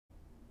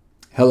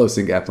Hello,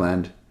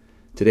 SYNGAP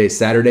Today is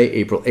Saturday,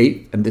 April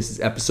 8th, and this is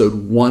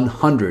episode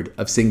 100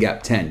 of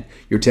SYNGAP 10,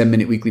 your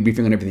 10-minute weekly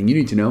briefing on everything you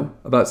need to know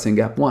about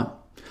SYNGAP 1.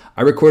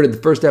 I recorded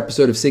the first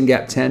episode of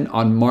SYNGAP 10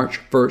 on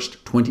March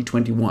 1st,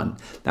 2021.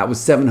 That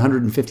was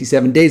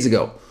 757 days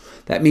ago.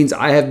 That means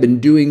I have been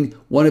doing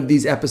one of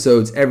these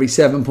episodes every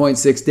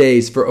 7.6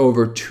 days for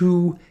over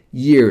 2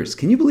 years.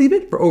 Can you believe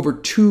it? For over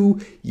 2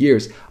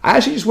 years. I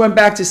actually just went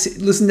back to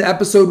listen to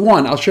episode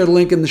 1. I'll share the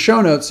link in the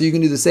show notes so you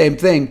can do the same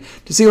thing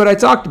to see what I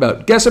talked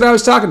about. Guess what I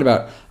was talking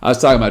about? I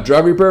was talking about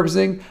drug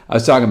repurposing, I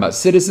was talking about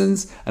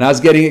citizens, and I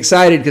was getting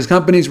excited because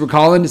companies were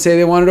calling to say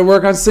they wanted to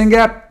work on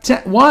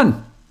SYNGAP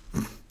 1.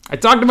 I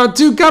talked about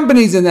 2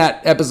 companies in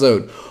that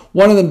episode.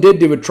 One of them did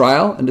do a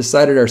trial and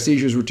decided our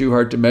seizures were too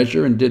hard to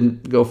measure and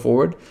didn't go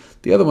forward.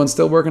 The other one's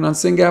still working on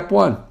SYNGAP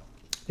 1.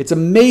 It's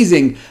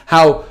amazing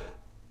how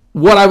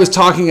what I was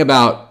talking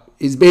about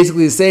is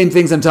basically the same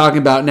things I'm talking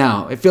about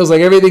now. It feels like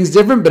everything's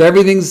different, but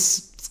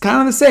everything's kind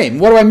of the same.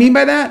 What do I mean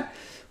by that?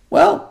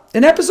 Well,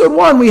 in episode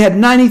 1, we had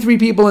 93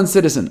 people in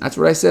Citizen. That's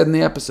what I said in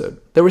the episode.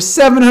 There were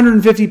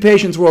 750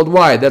 patients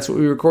worldwide. That's what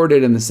we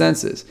recorded in the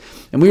census.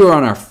 And we were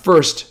on our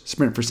first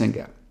sprint for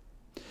SYNGAP.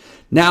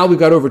 Now we've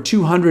got over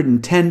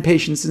 210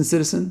 patients in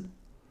Citizen.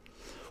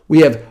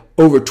 We have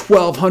over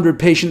 1,200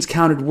 patients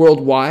counted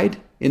worldwide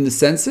in the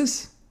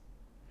census.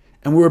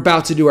 And we're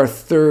about to do our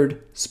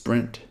third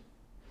sprint.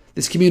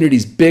 This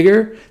community's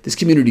bigger. This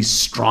community's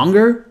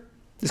stronger.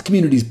 This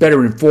community's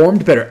better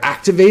informed, better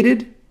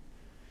activated.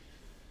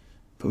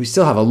 But we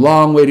still have a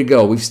long way to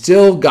go. We've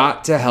still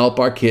got to help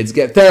our kids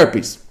get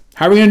therapies.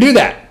 How are we going to do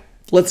that?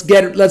 Let's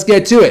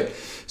get to it.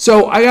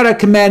 So I got to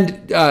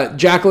commend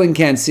Jacqueline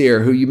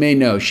Cansier, who you may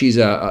know. She's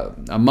a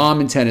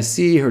mom in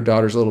Tennessee. Her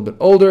daughter's a little bit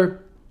older.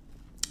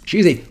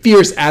 She's a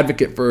fierce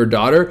advocate for her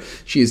daughter.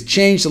 She has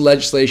changed the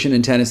legislation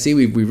in Tennessee.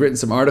 We've written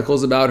some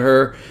articles about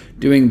her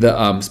doing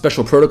the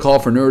special protocol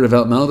for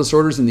neurodevelopmental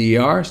disorders in the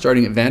ER,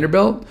 starting at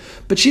Vanderbilt.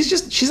 But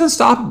she's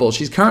unstoppable.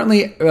 She's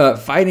currently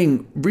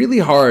fighting really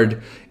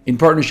hard in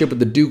partnership with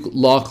the Duke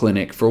Law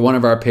Clinic for one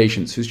of our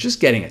patients who's just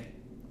getting a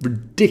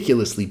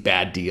ridiculously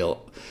bad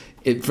deal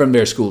from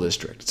their school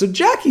district. So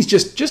Jackie's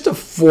just a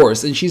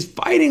force, and she's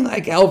fighting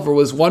like hell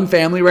for this one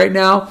family right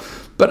now.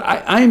 But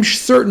I'm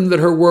certain that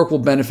her work will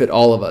benefit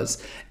all of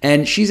us.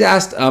 And she's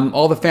asked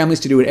all the families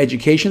to do an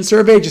education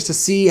survey just to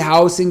see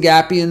how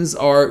Syngapians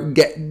are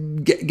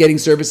getting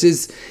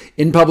services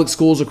in public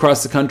schools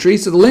across the country.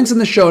 So the link's in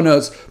the show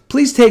notes.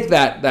 Please take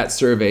that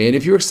survey. And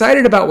if you're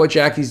excited about what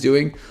Jackie's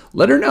doing,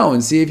 let her know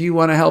and see if you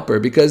want to help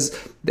her, because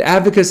the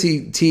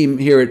advocacy team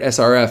here at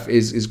SRF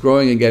is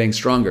growing and getting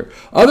stronger.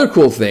 Other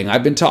cool thing,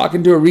 I've been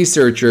talking to a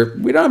researcher.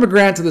 We don't have a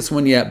grant to this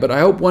one yet, but I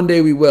hope one day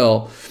we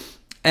will.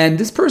 And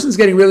this person's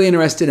getting really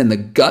interested in the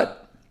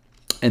gut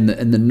and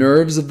the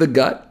nerves of the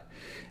gut.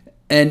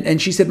 And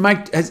she said,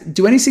 Mike,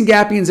 do any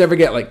Syngapians ever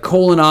get like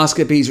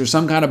colonoscopies or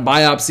some kind of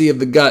biopsy of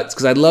the guts?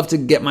 Because I'd love to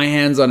get my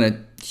hands on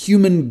a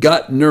human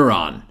gut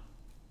neuron.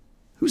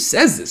 Who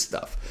says this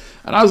stuff?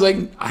 And I was like,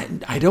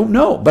 I don't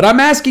know. But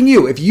I'm asking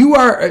you, if you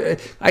are,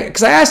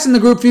 because I asked in the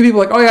group, a few people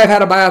like, oh yeah, I've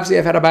had a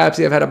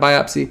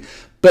biopsy.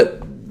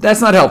 But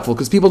that's not helpful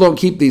because people don't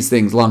keep these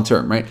things long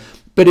term, right?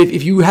 But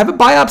if you have a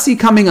biopsy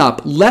coming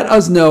up, let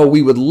us know.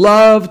 We would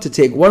love to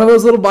take one of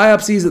those little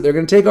biopsies that they're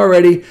going to take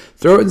already,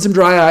 throw it in some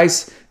dry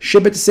ice,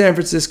 ship it to San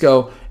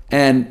Francisco,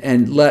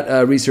 and let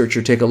a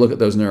researcher take a look at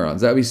those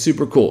neurons. That would be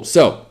super cool.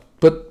 So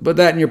put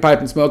that in your pipe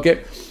and smoke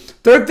it.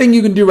 Third thing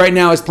you can do right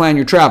now is plan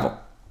your travel.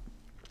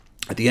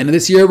 At the end of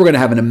this year, we're going to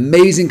have an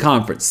amazing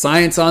conference.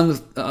 Science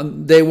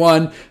on day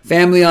 1,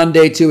 family on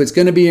day 2. It's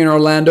going to be in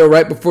Orlando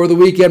right before the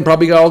weekend.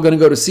 Probably all going to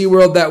go to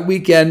SeaWorld that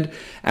weekend.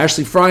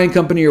 Ashley Fry and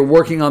Company are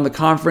working on the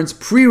conference.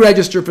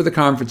 Pre-register for the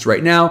conference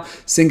right now.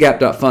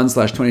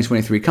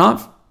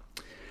 syngap.fund/2023conf.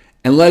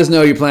 And let us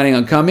know you're planning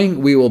on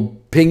coming. We will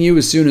ping you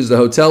as soon as the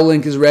hotel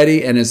link is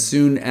ready and as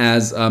soon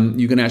as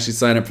you can actually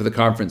sign up for the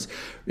conference.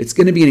 It's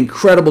going to be an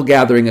incredible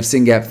gathering of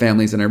SYNGAP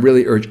families, and I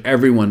really urge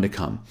everyone to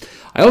come.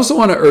 I also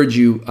want to urge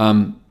you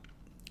to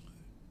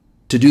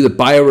do the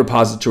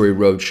Biorepository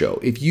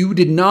Roadshow. If you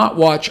did not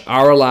watch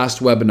our last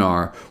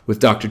webinar with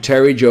Dr.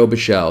 Terry Jo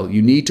Bichelle,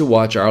 you need to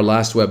watch our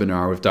last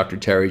webinar with Dr.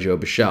 Terry Jo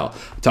Bichelle.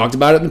 I talked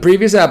about it in the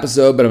previous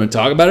episode, but I'm going to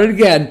talk about it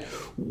again.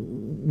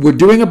 We're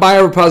doing a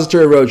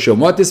Biorepository Roadshow.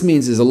 And what this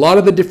means is a lot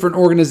of the different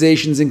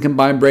organizations in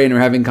Combined Brain are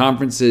having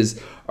conferences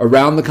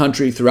around the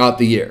country throughout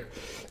the year.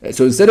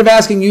 So instead of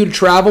asking you to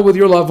travel with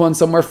your loved one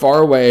somewhere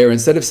far away, or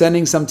instead of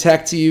sending some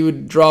tech to you,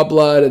 draw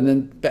blood, and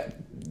then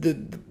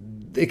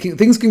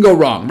things can go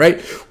wrong,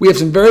 right? We have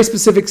some very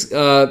specific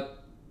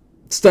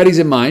studies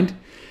in mind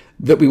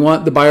that we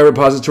want the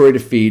biorepository to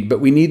feed,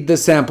 but we need the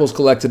samples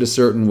collected a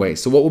certain way.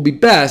 So what will be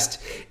best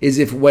is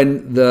if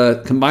when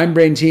the Combined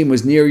Brain team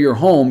was near your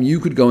home, you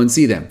could go and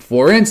see them.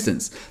 For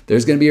instance,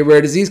 there's going to be a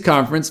rare disease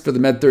conference for the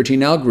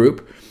Med13L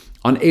group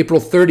on April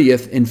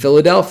 30th in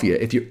Philadelphia.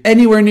 If you're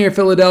anywhere near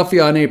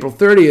Philadelphia on April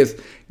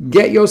 30th,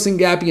 get your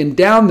Syngapian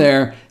down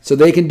there so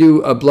they can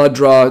do a blood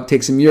draw,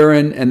 take some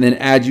urine, and then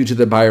add you to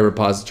the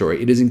Biorepository.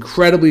 It is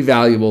incredibly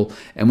valuable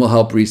and will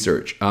help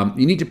research.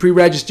 You need to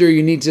pre-register.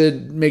 You need to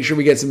make sure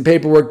we get some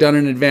paperwork done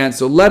in advance.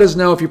 So let us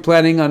know if you're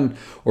planning on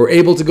or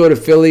able to go to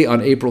Philly on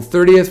April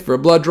 30th for a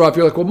blood draw. If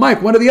you're like, well,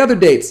 Mike, what are the other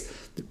dates?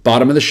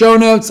 Bottom of the show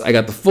notes. I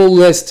got the full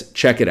list.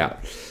 Check it out.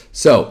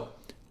 So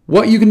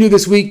what you can do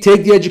this week,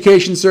 take the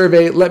education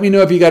survey. Let me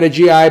know if you got a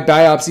GI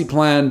biopsy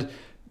planned.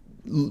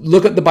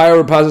 Look at the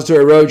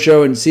Biorepository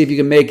Roadshow and see if you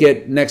can make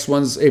it. Next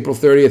one's April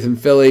 30th in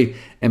Philly.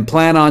 And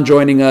plan on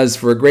joining us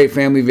for a great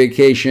family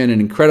vacation, an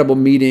incredible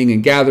meeting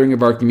and gathering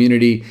of our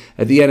community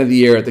at the end of the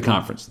year at the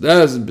conference.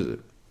 Those are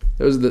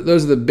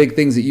the big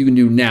things that you can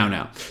do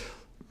now.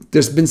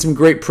 There's been some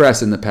great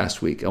press in the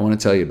past week. I want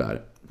to tell you about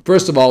it.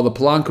 First of all, the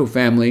Polanco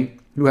family,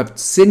 who have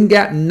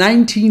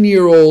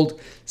 19-year-old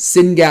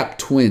SYNGAP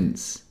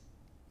twins.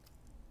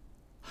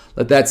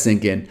 Let that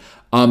sink in.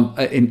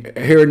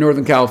 Here in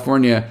Northern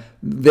California,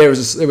 there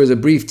was a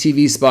brief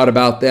TV spot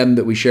about them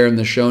that we share in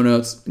the show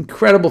notes.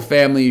 Incredible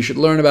family. You should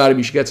learn about them.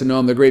 You should get to know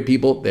them. They're great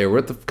people. They were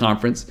at the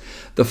conference.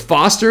 The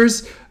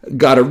Fosters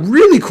got a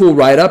really cool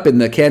write-up in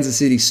the Kansas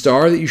City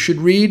Star that you should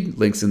read.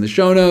 Links in the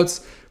show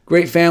notes.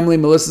 Great family.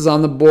 Melissa's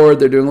on the board.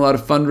 They're doing a lot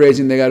of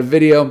fundraising. They got a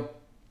video.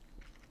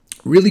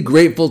 Really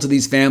grateful to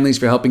these families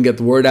for helping get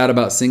the word out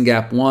about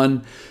SYNGAP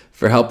 1,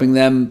 for helping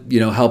them,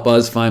 help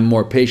us find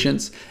more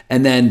patients.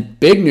 And then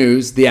big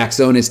news, the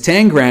Axonis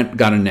Tang grant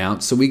got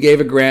announced. So we gave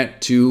a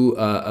grant to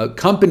a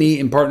company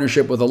in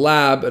partnership with a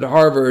lab at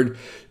Harvard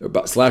 /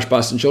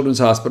 Boston Children's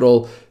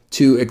Hospital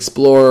to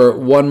explore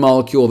one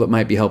molecule that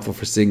might be helpful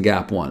for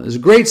SYNGAP 1. There's a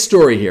great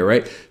story here,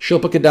 right?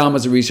 Shilpa Kadam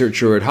was a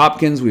researcher at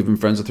Hopkins. We've been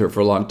friends with her for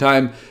a long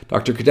time.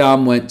 Dr.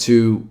 Kadam went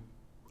to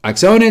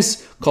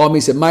Axonis, called me,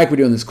 said, Mike, we're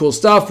doing this cool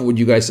stuff. Would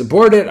you guys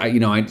support it? I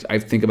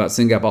think about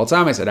SYNGAP all the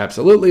time. I said,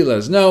 absolutely, let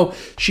us know.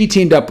 She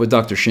teamed up with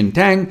Dr. Shin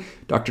Tang.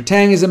 Dr.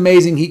 Tang is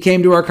amazing. He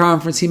came to our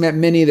conference. He met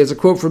Minnie. There's a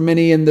quote from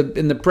Minnie in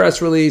the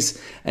press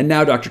release. And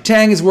now Dr.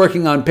 Tang is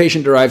working on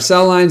patient-derived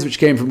cell lines, which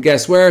came from,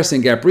 guess where?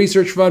 SYNGAP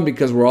Research Fund,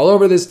 because we're all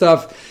over this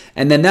stuff.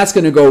 And then that's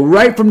going to go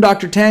right from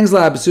Dr. Tang's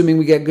lab, assuming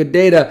we get good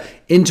data,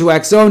 into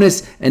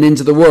Axonis and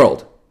into the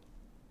world.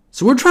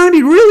 So we're trying to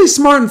be really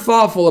smart and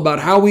thoughtful about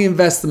how we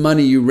invest the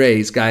money you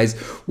raise,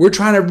 guys. We're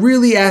trying to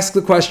really ask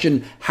the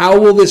question, how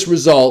will this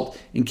result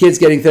in kids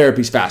getting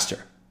therapies faster?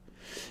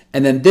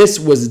 And then this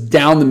was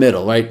down the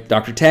middle, right?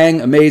 Dr.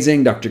 Tang,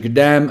 amazing. Dr.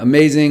 Kadam,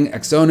 amazing.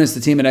 Axonis,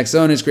 the team at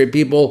Axonis, great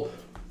people.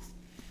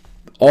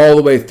 All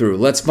the way through.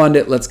 Let's fund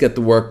it. Let's get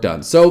the work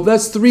done. So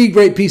that's 3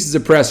 great pieces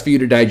of press for you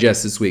to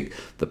digest this week.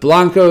 The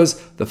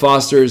Polancos, the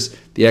Fosters,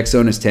 the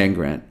Axonis Tang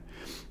grant.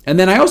 And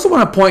then I also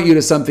want to point you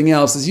to something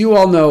else. As you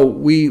all know,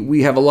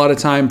 we have a lot of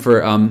time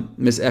for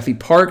Miss Effie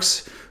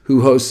Parks,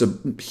 who hosts a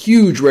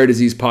huge rare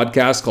disease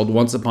podcast called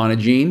Once Upon a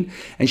Gene.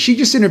 And she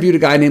just interviewed a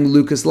guy named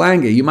Lucas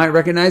Lange. You might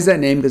recognize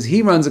that name because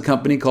he runs a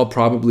company called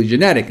Probably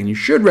Genetic. And you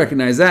should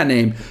recognize that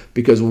name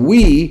because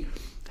we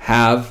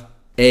have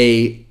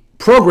a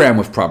program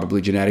with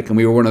Probably Genetic, and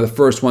we were one of the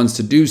first ones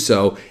to do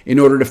so in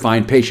order to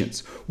find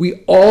patients.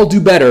 We all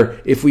do better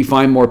if we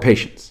find more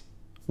patients.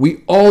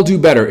 We all do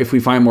better if we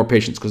find more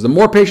patients, because the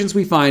more patients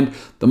we find,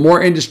 the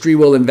more industry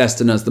will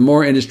invest in us. The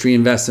more industry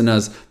invests in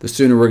us, the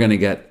sooner we're going to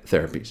get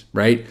therapies,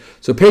 right?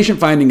 So patient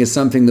finding is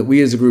something that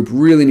we as a group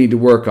really need to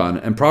work on,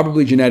 and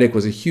Probably Genetic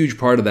was a huge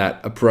part of that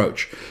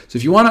approach. So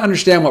if you want to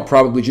understand what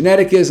Probably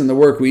Genetic is and the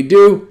work we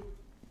do,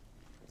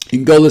 you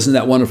can go listen to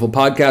that wonderful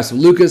podcast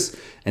with Lucas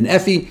and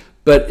Effie.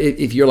 But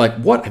if you're like,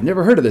 what? I've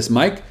never heard of this,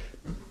 Mike.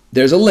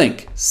 There's a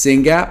link,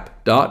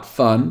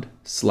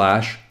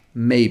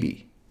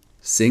 syngap.fund/maybe.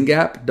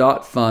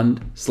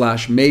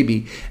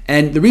 syngap.fund/maybe.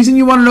 And the reason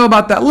you want to know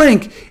about that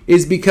link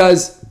is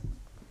because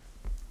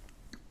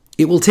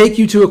it will take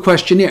you to a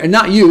questionnaire. And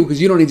not you, because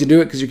you don't need to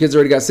do it because your kids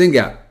already got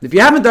SYNGAP. If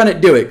you haven't done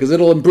it, do it because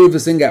it'll improve the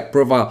SYNGAP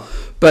profile.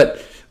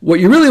 But what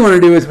you really want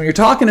to do is when you're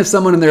talking to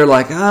someone and they're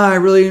like, I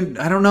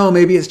don't know,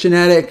 maybe it's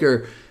genetic,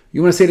 or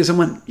you want to say to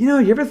someone,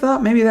 you ever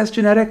thought maybe that's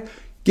genetic?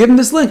 Give them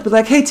this link, but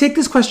like, hey, take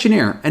this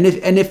questionnaire. And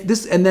if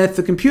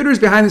the computers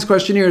behind this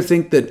questionnaire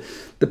think that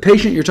the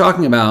patient you're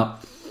talking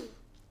about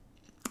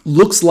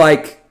looks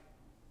like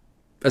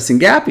a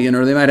Syngapian,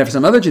 or they might have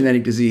some other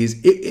genetic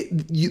disease,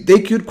 they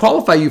could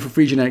qualify you for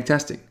free genetic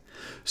testing.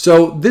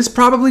 So this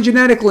Probably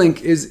Genetic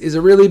link is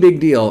a really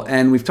big deal,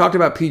 and we've talked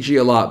about PG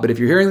a lot, but if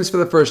you're hearing this for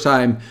the first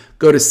time,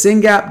 go to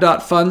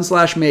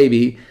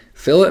syngap.fund/maybe,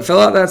 fill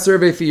out that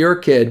survey for your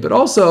kid, but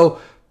also,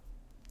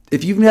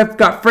 if you've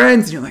got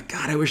friends and you're like,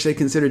 God, I wish they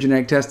consider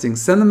genetic testing,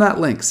 send them that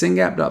link,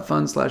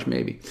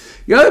 syngap.fund/maybe.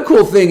 The other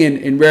cool thing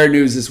in rare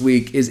news this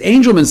week is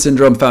Angelman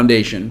Syndrome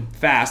Foundation,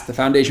 FAST, the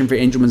Foundation for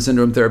Angelman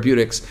Syndrome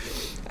Therapeutics,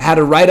 had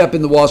a write-up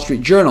in the Wall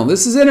Street Journal.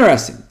 This is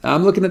interesting.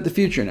 I'm looking at the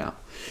future now.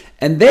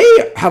 And they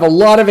have a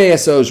lot of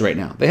ASOs right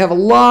now. They have a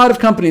lot of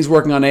companies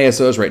working on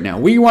ASOs right now.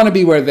 We want to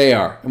be where they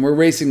are, and we're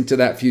racing to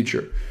that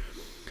future.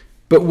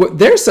 But what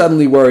they're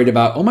suddenly worried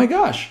about, oh my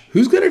gosh,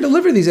 who's going to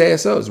deliver these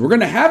ASOs? We're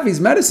going to have these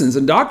medicines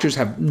and doctors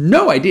have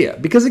no idea.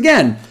 Because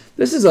again,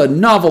 this is a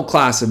novel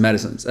class of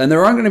medicines and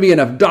there aren't going to be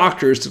enough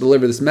doctors to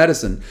deliver this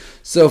medicine.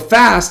 So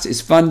FAST is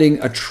funding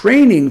a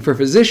training for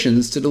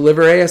physicians to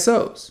deliver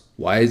ASOs.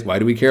 Why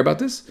do we care about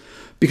this?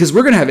 Because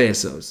we're going to have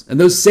ASOs. And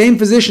those same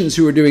physicians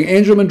who are doing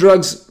Angelman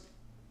drugs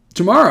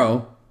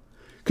tomorrow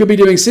could be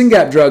doing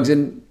SYNGAP drugs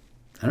in,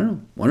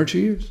 1 or 2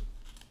 years.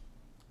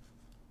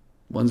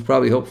 One's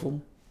probably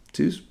hopeful.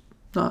 Two's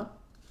not.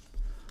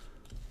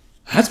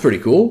 That's pretty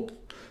cool.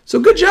 So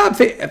good job,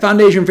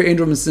 Foundation for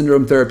Angelman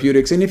Syndrome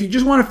Therapeutics. And if you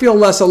just want to feel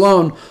less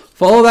alone,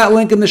 follow that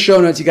link in the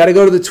show notes. You got to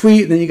go to the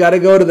tweet, and then you got to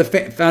go to the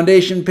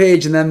foundation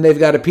page, and then they've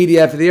got a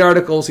PDF of the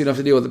article, so you don't have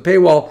to deal with the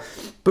paywall.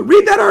 But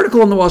read that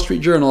article in the Wall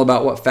Street Journal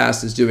about what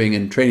FAST is doing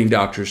in training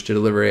doctors to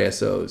deliver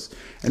ASOs.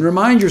 And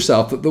remind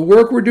yourself that the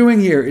work we're doing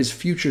here is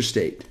future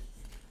state.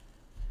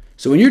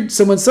 So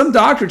when some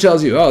doctor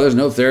tells you, oh, there's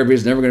no therapy,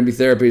 there's never going to be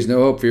therapy, there's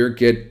no hope for your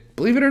kid,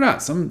 believe it or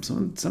not, some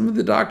of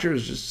the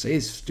doctors just say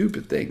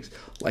stupid things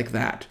like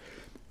that.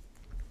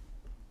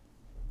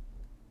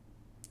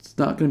 It's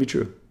not going to be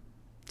true.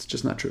 It's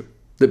just not true.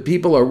 The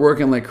people are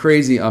working like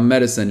crazy on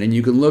medicine, and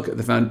you can look at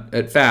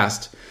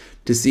FAST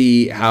to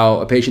see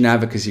how a patient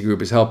advocacy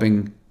group is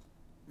helping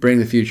bring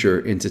the future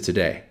into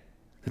today.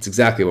 That's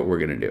exactly what we're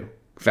going to do.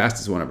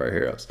 FAST is one of our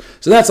heroes.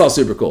 So that's all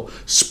super cool.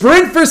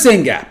 Sprint for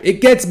SYNGAP.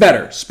 It gets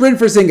better. Sprint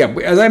for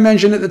SYNGAP. As I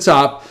mentioned at the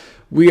top,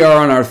 we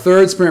are on our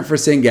third Sprint for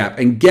SYNGAP.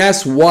 And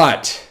guess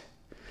what?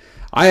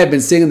 I have been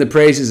singing the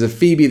praises of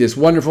Phoebe, this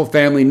wonderful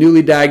family,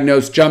 newly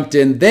diagnosed, jumped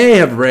in. They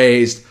have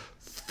raised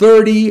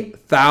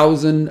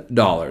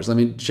 $30,000. Let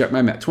me check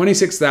my math.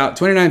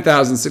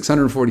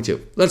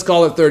 $29,642. Let's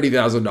call it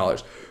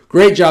 $30,000.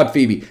 Great job,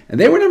 Phoebe. And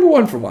they were number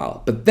one for a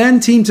while. But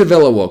then Team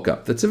Tavilla woke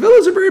up. The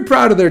Tavillas are very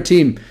proud of their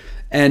team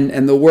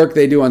and the work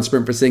they do on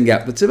Sprint for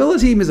SYNGAP. The Tavilla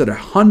team is at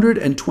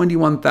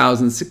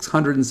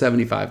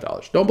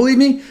 $121,675. Don't believe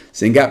me?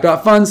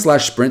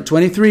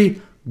 SYNGAP.fund/Sprint23.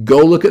 Go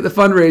look at the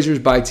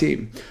fundraisers by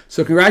team.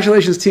 So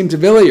congratulations, Team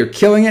Tavilla. You're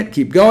killing it.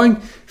 Keep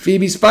going.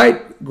 Phoebe's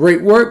fight.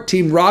 Great work.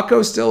 Team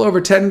Rocco still over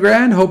 10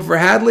 grand. Hope for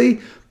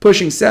Hadley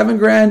pushing 7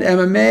 grand.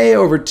 MMA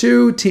over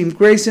 2. Team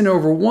Grayson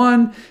over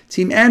 1.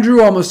 Team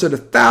Andrew almost at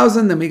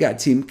 1,000. Then we got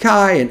Team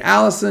Kai and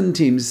Allison.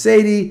 Team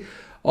Sadie.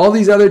 All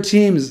these other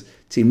teams.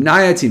 Team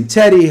Naya, Team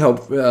Teddy,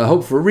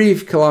 Hope for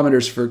Reef,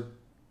 Kilometers for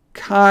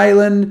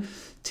Kylan,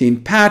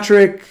 Team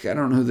Patrick, I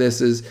don't know who this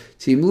is,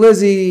 Team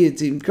Lizzie,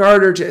 Team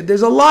Carter.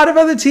 There's a lot of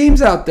other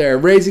teams out there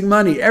raising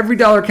money. Every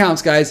dollar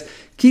counts, guys.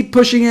 Keep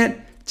pushing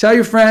it. Tell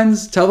your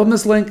friends. Tell them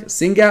this link,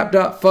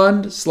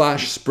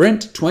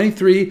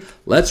 syngap.fund/Sprint23.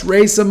 Let's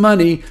raise some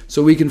money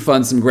so we can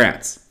fund some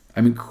grants. I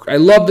mean, I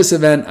love this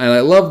event, and I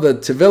love the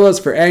Tavillas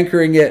for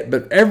anchoring it,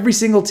 but every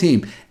single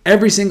team,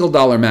 every single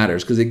dollar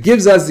matters because it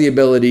gives us the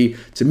ability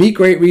to meet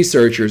great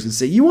researchers and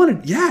say,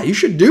 you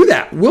should do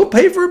that. We'll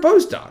pay for a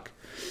postdoc.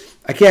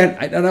 I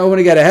don't want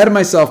to get ahead of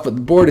myself, but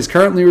the board is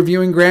currently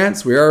reviewing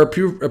grants. We are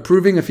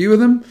approving a few of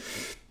them,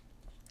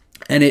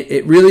 and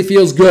it really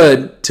feels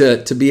good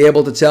to be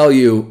able to tell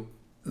you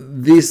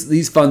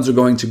these funds are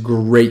going to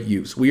great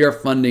use. We are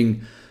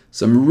funding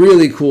some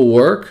really cool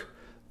work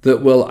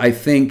that will, I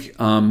think,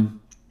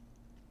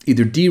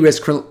 either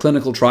de-risk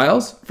clinical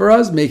trials for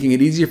us, making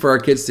it easier for our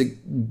kids to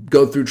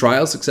go through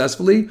trials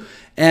successfully,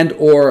 and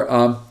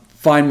or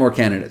find more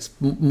candidates,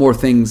 more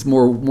things,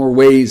 more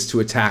ways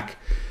to attack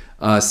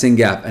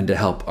SYNGAP and to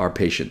help our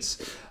patients.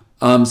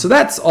 So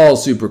that's all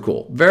super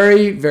cool.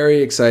 Very,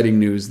 very exciting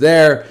news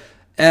there.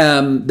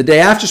 The day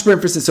after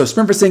Sprint for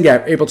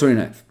SYNGAP, April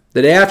 29th.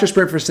 The day after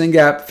Sprint for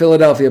SYNGAP,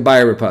 Philadelphia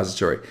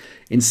Biorepository.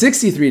 In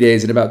 63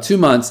 days, in about 2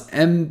 months,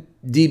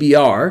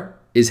 MDBR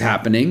is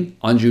happening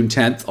on June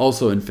 10th,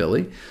 also in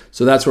Philly.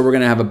 So that's where we're going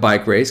to have a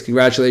bike race.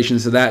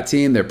 Congratulations to that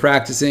team. They're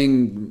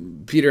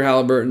practicing. Peter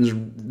Halliburton's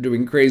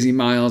doing crazy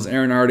miles.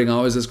 Aaron Harding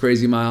always does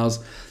crazy miles.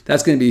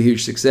 That's going to be a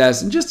huge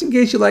success. And just in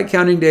case you like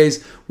counting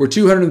days, we're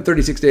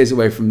 236 days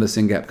away from the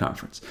SYNGAP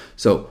conference.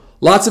 So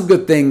lots of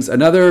good things.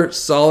 Another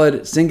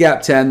solid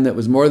SYNGAP 10 that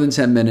was more than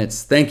 10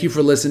 minutes. Thank you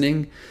for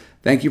listening.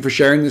 Thank you for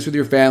sharing this with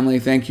your family.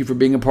 Thank you for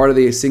being a part of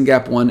the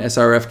SYNGAP 1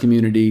 SRF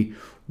community.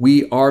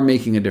 We are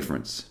making a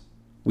difference.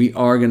 We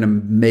are going to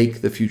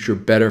make the future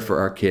better for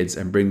our kids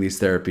and bring these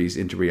therapies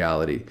into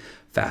reality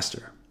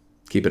faster.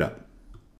 Keep it up.